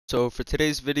So for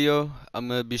today's video, I'm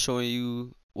gonna be showing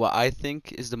you what I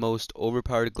think is the most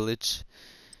overpowered glitch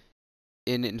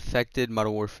in infected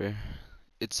Modern Warfare.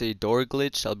 It's a door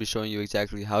glitch. I'll be showing you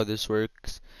exactly how this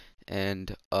works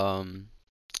and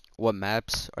what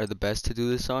maps are the best to do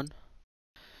this on.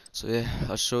 So yeah,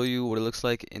 I'll show you what it looks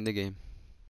like in the game.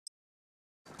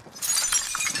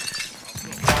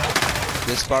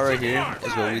 This spot right here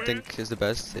is what we think is the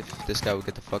best if this guy would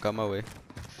get the fuck out my way.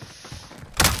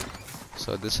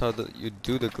 So this is how you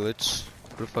do the glitch.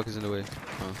 Who the fuck is in the way?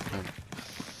 Oh, no.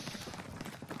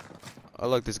 Oh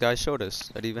look, this guy showed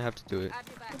us. I didn't even have to do it.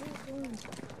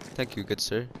 Thank you, good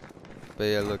sir. But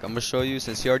yeah, look, I'm gonna show you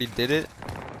since he already did it.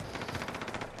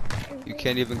 You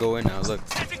can't even go in now. Look,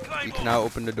 you cannot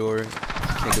open the door. You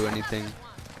can't do anything.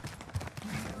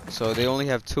 So they only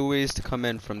have two ways to come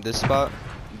in from this spot.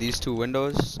 These two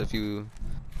windows. If you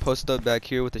post up back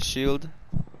here with a shield.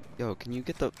 Yo, can you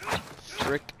get the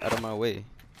frick out of my way?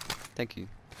 Thank you.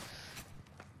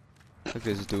 Look at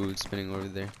this dude spinning over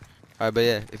there. Alright, but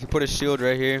yeah, if you put a shield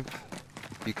right here,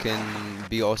 you can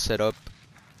be all set up.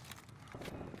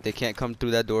 They can't come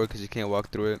through that door because you can't walk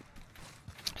through it.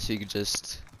 So you can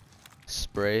just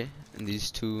spray in these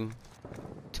two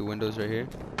windows right here.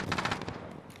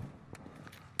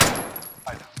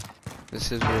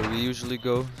 This is where we usually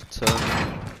go to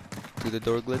do the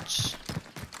door glitch.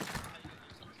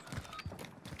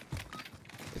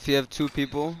 If you have two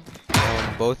people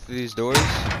on both of these doors,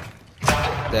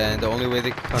 then the only way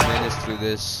they can come in is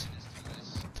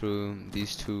through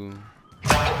these two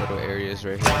little areas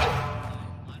right here.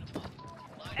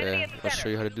 Yeah, I'll show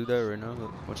you how to do that right now.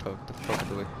 Watch out, the fuck out of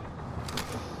the way.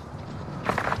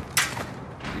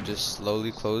 You just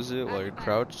slowly close it while you're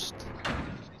crouched.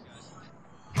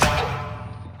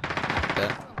 Like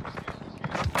that.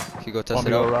 Can you go test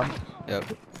it out? Run. Yep.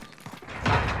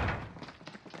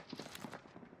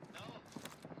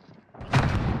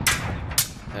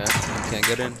 Yeah, you can't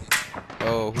get in.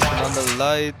 Oh, who turned on the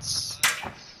lights?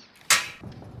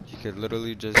 You could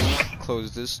literally just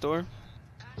close this door.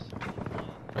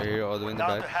 Right here, all the way in the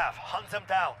back. Hunt them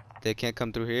down. They can't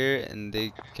come through here, and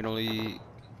they can only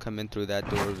come in through that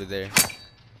door over there.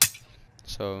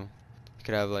 So, you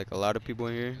could have like a lot of people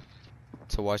in here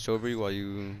to watch over you while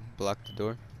you block the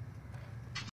door.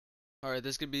 Alright,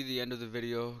 this could be the end of the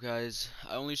video, guys.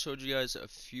 I only showed you guys a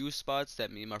few spots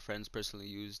that me and my friends personally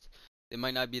used. It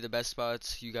might not be the best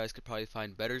spots. You guys could probably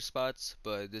find better spots,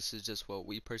 but this is just what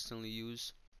we personally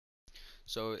use.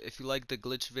 So if you like the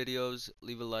glitch videos,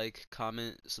 leave a like,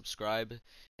 comment, subscribe,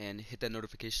 and hit that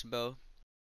notification bell.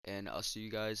 And I'll see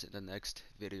you guys in the next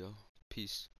video.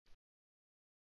 Peace.